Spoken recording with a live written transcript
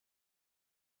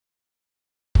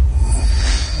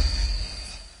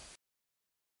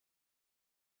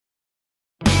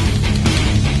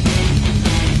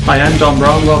Hi, I'm Don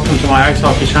Brown. Welcome to my ice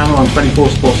hockey channel on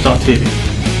 24sports.tv.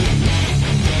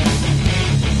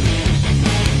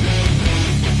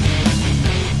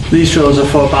 These drills are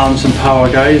for balance and power,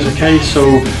 guys, okay? So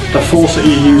the force that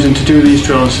you're using to do these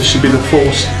drills, this should be the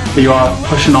force that you are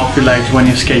pushing off your legs when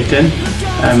you're skating.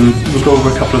 We'll go over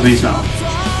a couple of these now.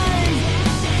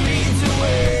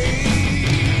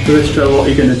 For this drill, what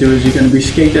you're going to do is you're going to be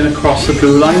skating across the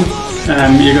blue line.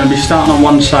 You're going to be starting on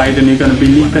one side and you're going to be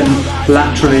leaping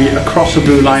laterally across the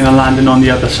blue line and landing on the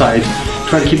other side.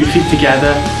 Try to keep your feet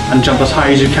together and jump as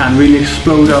high as you can. Really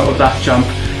explode out of that jump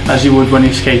as you would when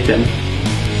you're skating.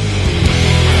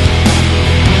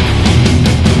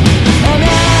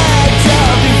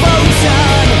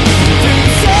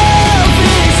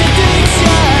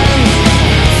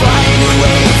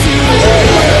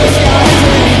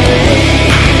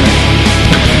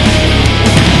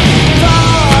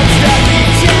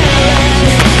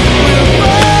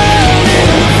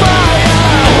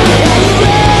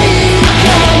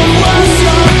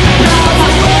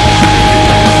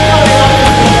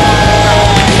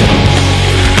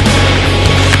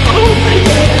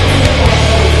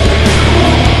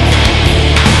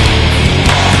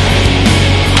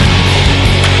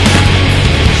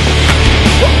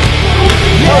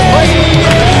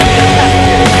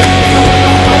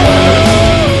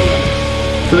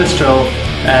 For this drill,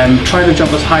 try to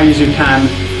jump as high as you can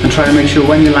and try to make sure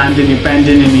when you're landing you're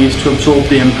bending your knees to absorb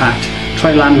the impact.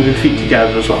 Try to land with your feet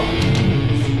together as well.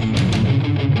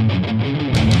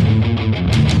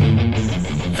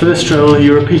 For this drill,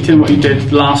 you're repeating what you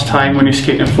did last time when you're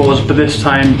skating forwards, but this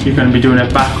time you're going to be doing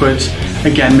it backwards.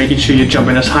 Again, making sure you're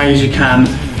jumping as high as you can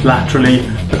laterally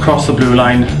across the blue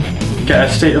line. Get a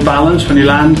state of balance when you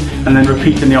land and then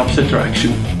repeat in the opposite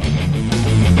direction.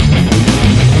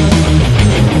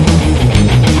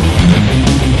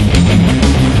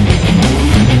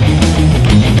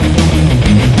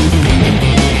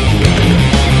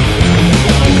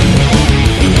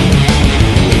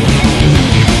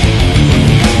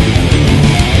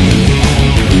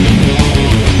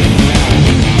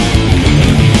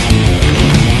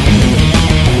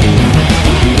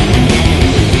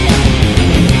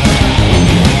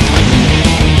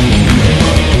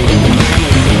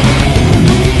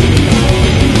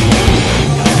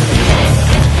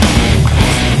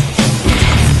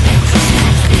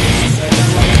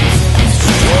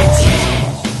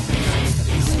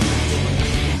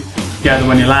 Together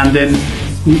when you're landing,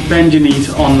 bend your knees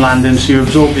on landing so you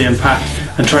absorb the impact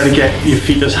and try to get your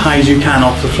feet as high as you can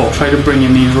off the floor. Try to bring your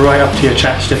knees right up to your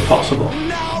chest if possible.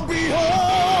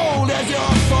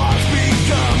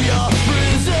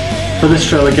 For this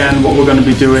drill again, what we're going to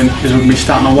be doing is we're going to be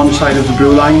starting on one side of the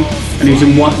blue line and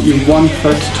using one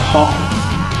foot to hop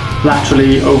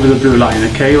laterally over the blue line,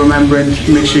 okay? Remembering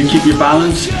to make sure you keep your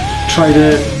balance, try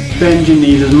to bend your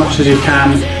knees as much as you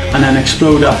can and then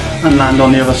explode up and land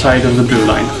on the other side of the blue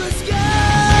line.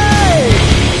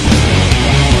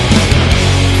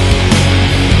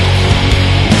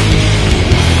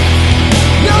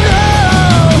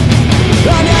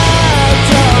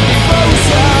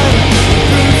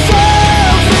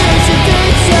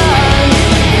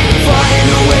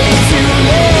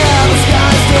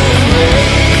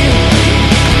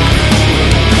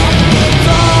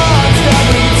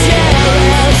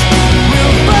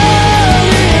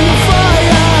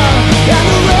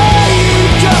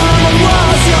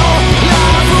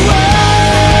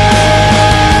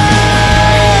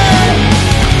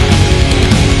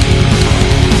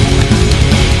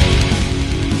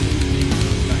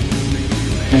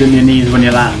 In your knees when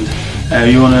you land.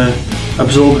 You want to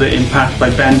absorb the impact by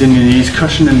bending your knees,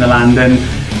 cushioning the landing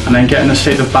and then getting a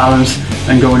state of balance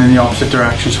and going in the opposite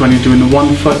direction. So when you're doing the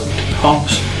 1 foot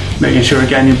hops, making sure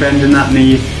again you're bending that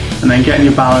knee and then getting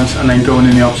your balance and then going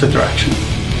in the opposite direction.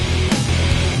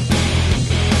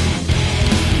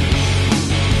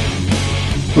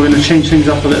 We're going to change things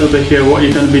up a little bit here. What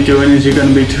you're going to be doing is you're going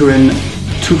to be doing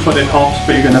 2-footed hops,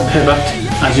 but you're going to pivot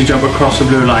as you jump across the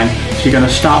blue line. So you're going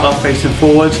to start off facing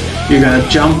forwards, you're going to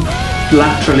jump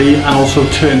laterally and also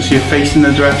turn so you're facing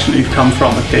the direction that you've come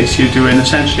from, okay? So you're doing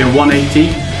essentially a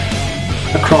 180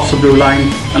 across the blue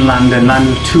line and land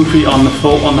with 2 feet on the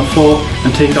floor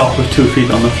and take off with 2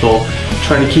 feet on the floor.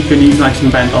 Try to keep your knees nice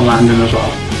and bent on landing as well.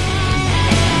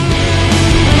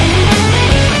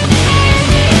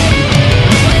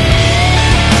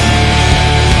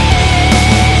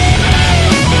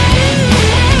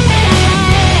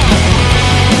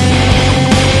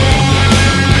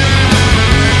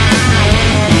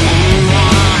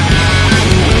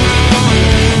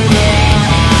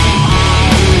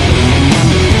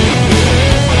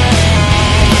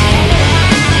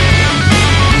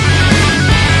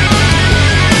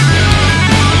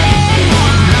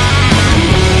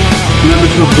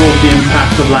 the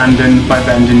impact of landing by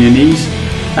bending your knees.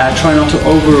 Try not to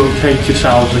over rotate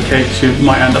yourselves, okay, because you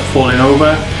might end up falling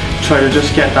over. Try to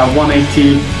just get that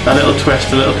 180, that little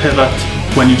twist, a little pivot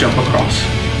when you jump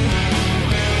across.